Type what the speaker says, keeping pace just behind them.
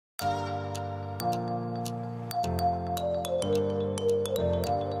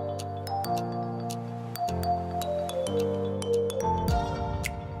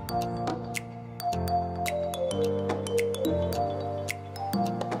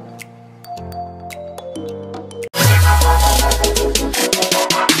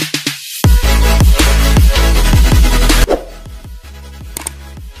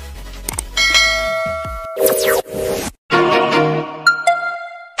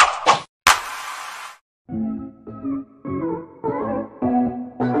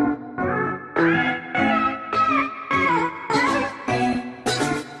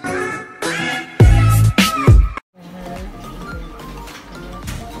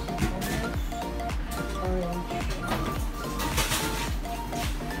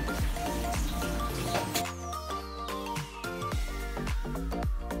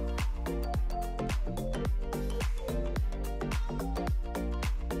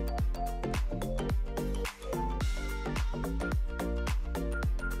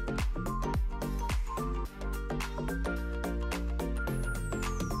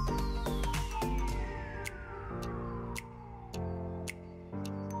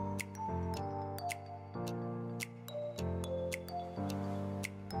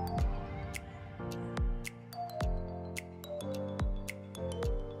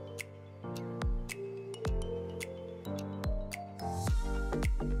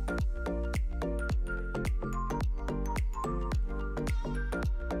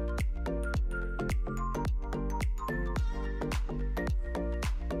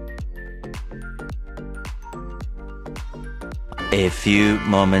A few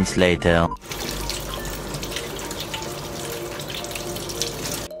moments later.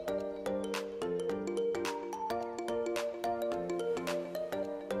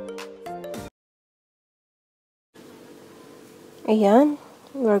 Ayan,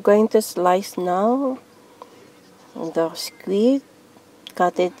 we're going to slice now the squid,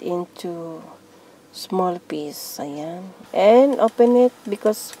 cut it into small piece. Ayan, and open it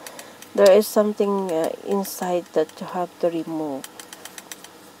because there is something inside that you have to remove.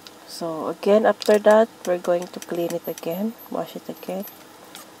 So again, after that, we're going to clean it again, wash it again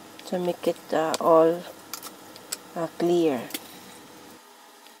to make it all clear.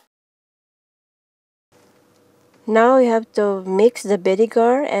 Now we have to mix the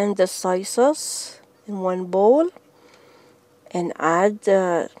vinegar and the soy sauce in one bowl and add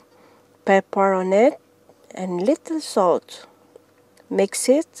pepper on it and little salt. Mix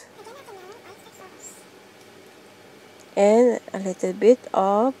it and a little bit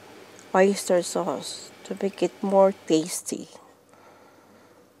of oyster sauce to make it more tasty.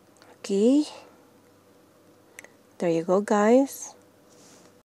 Okay, there you go, guys.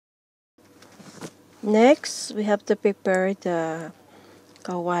 Next, we have to prepare the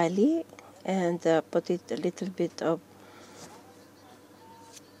kawali and put it a little bit of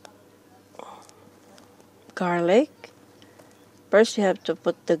garlic. First, you have to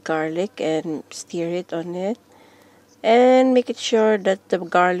put the garlic and stir it on it. And make it sure that the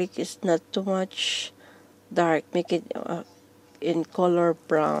garlic is not too much dark. Make it in color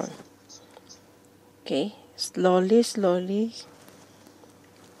brown. Okay, slowly, slowly.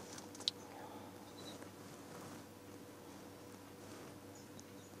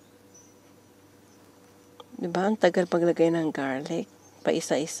 Diba? Ang tagal paglagay ng garlic. Pa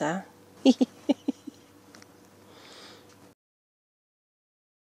isa-isa.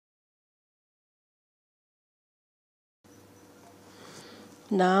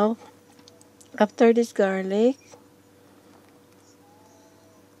 Now, after this garlic,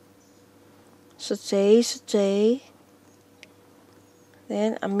 saute.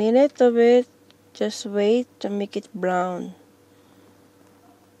 Then, a minute of it. Just wait to make it brown.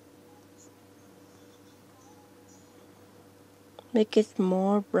 Make it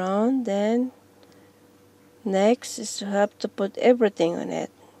more brown. Then, next is to have to put everything on it.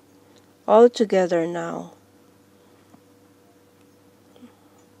 All together now.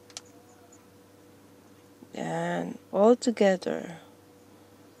 And all together.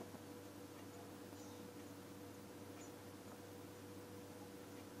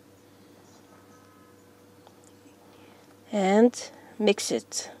 And mix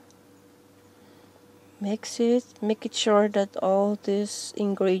it. Mix it. Make it sure that all these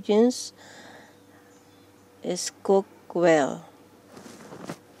ingredients is cooked well.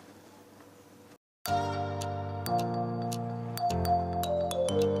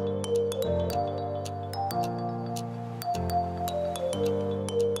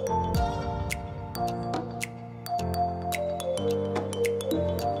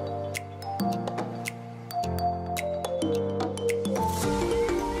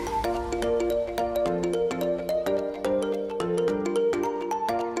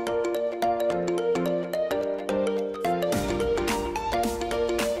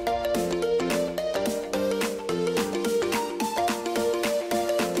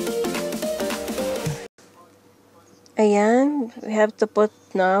 Ayan, we have to put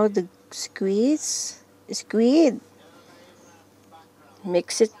now the squid.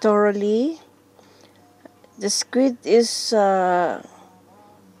 Mix it thoroughly. The squid is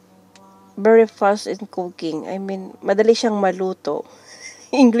very fast in cooking. I mean, madali siyang maluto.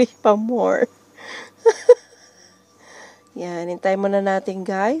 English pa more. Yan, hintay muna natin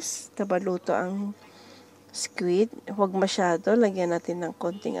guys na maluto ang squid. Huwag masyado, lagyan natin ng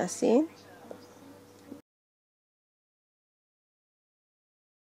konting asin.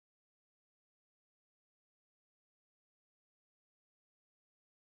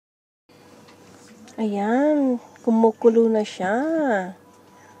 Ayan, kumukulo na siya.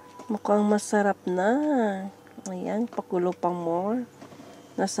 Mukhang masarap na. Ayan, pakulo pang more.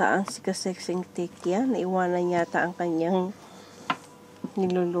 Nasaan si kaseksing tik yan? Naiwanan yata ang kanyang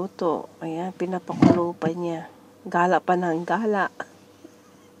niluluto. Ayan, pinapakulo pa niya. Gala pa ng gala.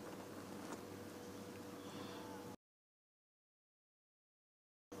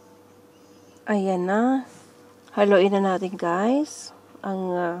 Ayan na. Haluin na natin guys.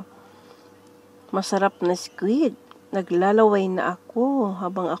 Ang masarap na squid. Naglalaway na ako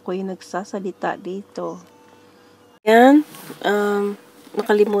habang ako'y nagsasalita dito. Yan.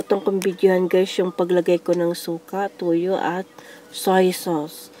 Nakalimutan kong videohan guys yung paglagay ko ng suka, tuyo at soy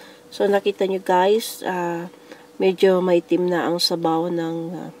sauce. So nakita nyo guys, medyo maitim na ang sabaw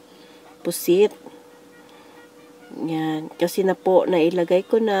ng pusit. Yan. Kasi na po, nailagay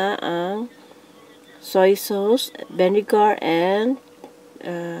ko na ang soy sauce, vinegar, and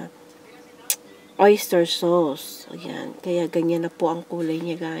oyster sauce. Ayan. Kaya ganyan na po ang kulay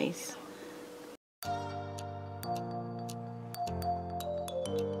niya, guys.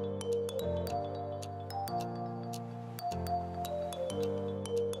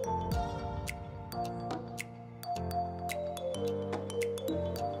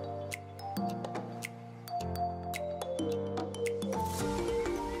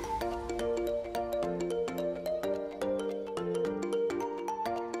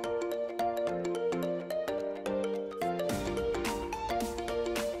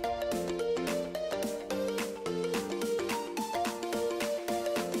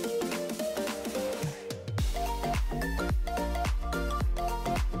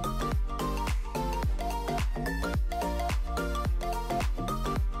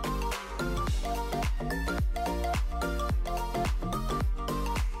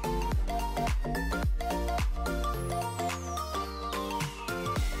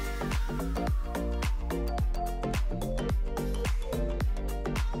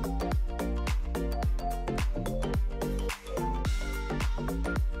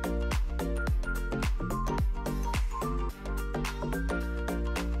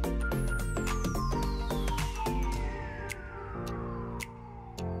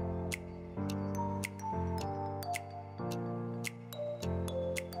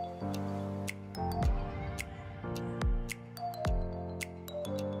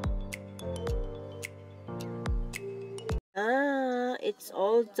 It's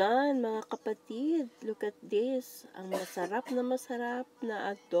all done, mga kapatid. Look at this. Ang masarap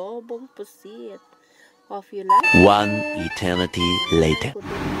na adobong pusit. Hope you like it. One eternity later.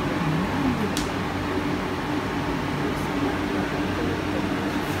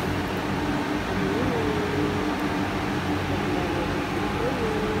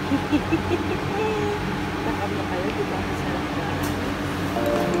 Nakam na kayo, diba? Masarap na.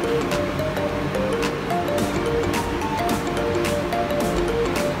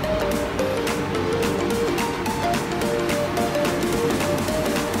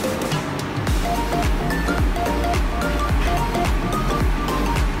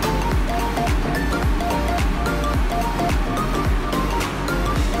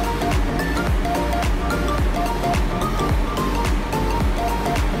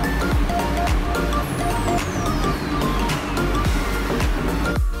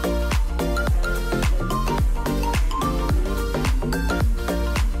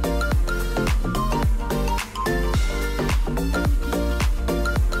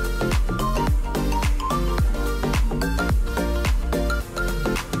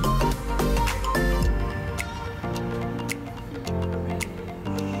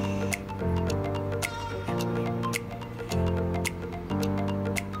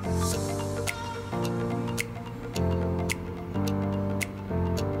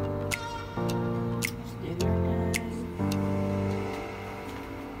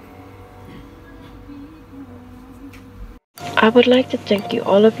 I would like to thank you,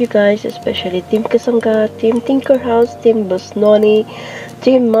 all of you guys, especially Team Kasangga, Team Tinkerhouse, Team Busnoni,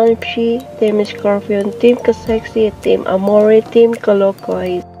 Team Manchi, Team Scorpion, Team Kasexy, Team Amore, Team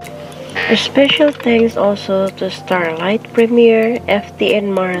Kalokoy. A special thanks also to Starlight Premier, FTN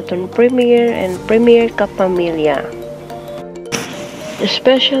Marathon Premier, and Premier Kapamilya. A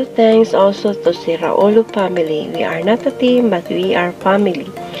special thanks also to Siraolo family. We are not a team, but we are family.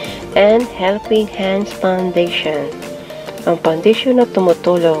 And Helping Hands Foundation, ang foundation na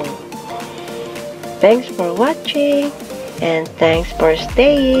tumutulong. Thanks for watching and thanks for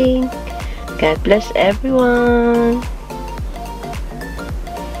staying. God bless everyone.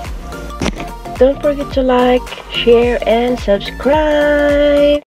 Don't forget to like, share, and subscribe.